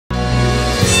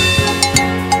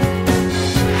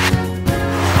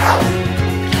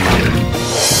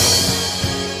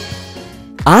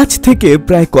আজ থেকে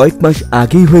প্রায় কয়েক মাস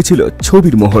আগেই হয়েছিল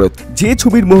ছবির মহরত, যে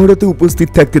ছবির মহরতে উপস্থিত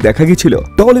থাকতে দেখা গেছিল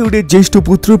টলিউডের জ্যেষ্ঠ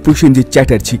পুত্র প্রসেনজিৎ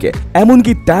চ্যাটার্জিকে,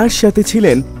 এমনকি তার সাথে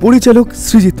ছিলেন পরিচালক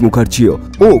সৃজিত মুখার্জিও।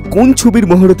 ও কোন ছবির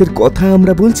মহরতের কথা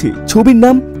আমরা বলছি? ছবির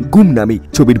নাম গুমনামি।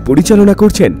 ছবির পরিচালনা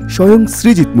করছেন স্বয়ং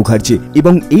সৃজিত মুখার্জি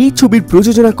এবং এই ছবির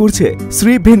প্রযোজনা করছে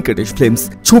শ্রী ভেঙ্কটেশ ফিল্মস।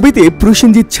 ছবিতে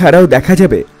প্রসেনজিৎ ছাড়াও দেখা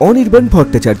যাবে অনির্বাণ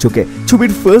ভট্টাচার্যকে।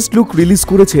 ছবির ফার্স্ট লুক রিলিজ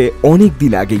করেছে অনেক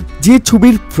দিন আগেই। যে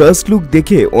ছবির ফার্স্ট লুক দেখে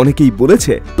অনেকেই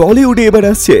বলেছে টলিউডে এবার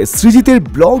আসছে সৃজিতের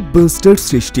ব্লকবাস্টার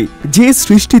সৃষ্টি, যে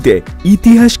সৃষ্টিতে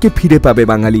ইতিহাসকে ফিরে পাবে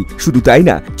বাঙালি। শুধু তাই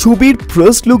না, ছবির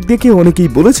ফার্স্ট লুক দেখে অনেকেই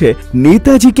বলেছে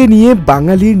নেতাজিকে নিয়ে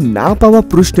বাঙালির না পাওয়া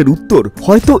প্রশ্নের উত্তর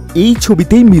হয়তো এই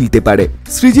ছবিতেই মিলতে পারে।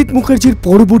 সৃজিত মুখার্জির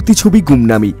পরবর্তী ছবি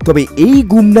গুমনামি। তবে এই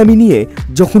গুমনামি নিয়ে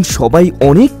যখন সবাই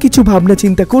অনেক কিছু ভাবনা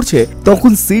চিন্তা করছে,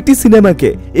 তখন সিটি সিনেমাকে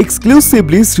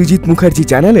এক্সক্লুসিভলি সৃজিত মুখার্জি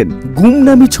জানালেন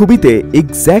গুমনামি ছবিতে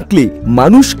এক্স্যাক্টলি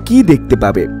মানুষ কি দেখতে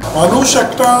পাবে। মানুষ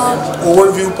একটা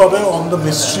ওভারভিউ পাবে on the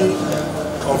mystery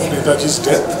of নেতাজি's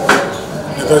death.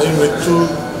 নেতাজির মৃত্যুর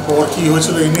পর কি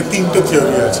হয়েছিল এই নিয়ে তিনটে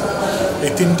থিওরি আছে।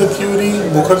 এই তিনটে থিওরি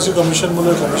মুখার্জি কমিশন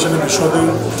বলে কমিশনের বিশদে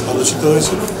আলোচিত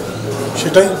হয়েছিল।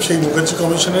 সেই মুখার্জি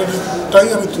কমিশনেরটাই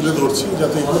আমি তুলে ধরছি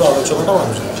যাতে এগুলো আলোচনাটা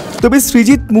মানুষ। তবে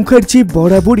সৃজিত মুখার্জি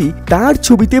বরাবরই তার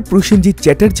ছবিতে প্রসেনজিৎ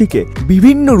চ্যাটার্জিকে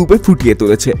বিভিন্ন রূপে ফুটিয়ে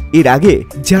তুলেছে। এর আগে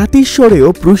জাতিস্বরেও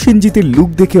প্রসেনজিতের লুক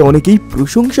দেখে অনেকেই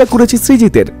প্রশংসা করেছে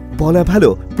সৃজিতের। বলা ভালো,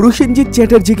 প্রসেনজিৎ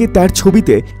চ্যাটার্জিকে তার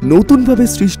ছবিতে নতুনভাবে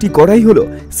সৃষ্টি করাই হলো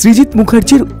সৃজিত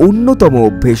মুখার্জির অন্যতম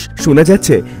অভ্যেস। শোনা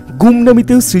যাচ্ছে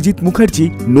গুমনামিতেও সৃজিত মুখার্জি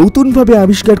নতুনভাবে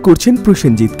আবিষ্কার করছেন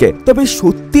প্রসেনজিৎকে। তবে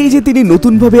সত্যিই যে তিনি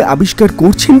নতুনভাবে আবিষ্কার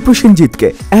করছেন প্রসেনজিৎকে,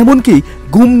 এমনকি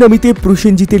গুমনামিতে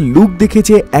প্রসেনজিতের লুক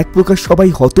দেখেছে এক প্রকার সবাই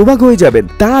হতবাক হয়ে যাবেন,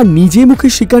 তা নিজে মুখে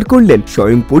স্বীকার করলেন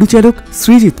স্বয়ং পরিচালক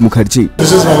সৃজিত মুখার্জি।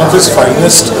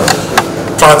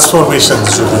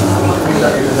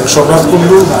 সোমনাথ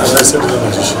কুন্ডু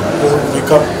ওর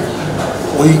মেকআপ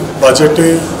ওই বাজেটে,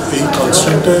 এই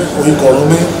কনস্ট্যান্টে, ওই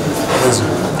গরমে হয়েছে।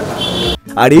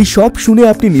 আর এই সব শুনে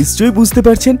আপনি নিশ্চয়ই বুঝতে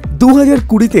পারছেন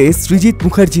 2020-তে সৃজিত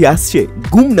মুখার্জি আসছে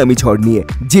গুমনামি ঝড় নিয়ে,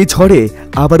 যে ঝড়ে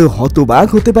আবারও হতবাক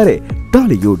হতে পারে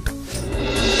টলিউড।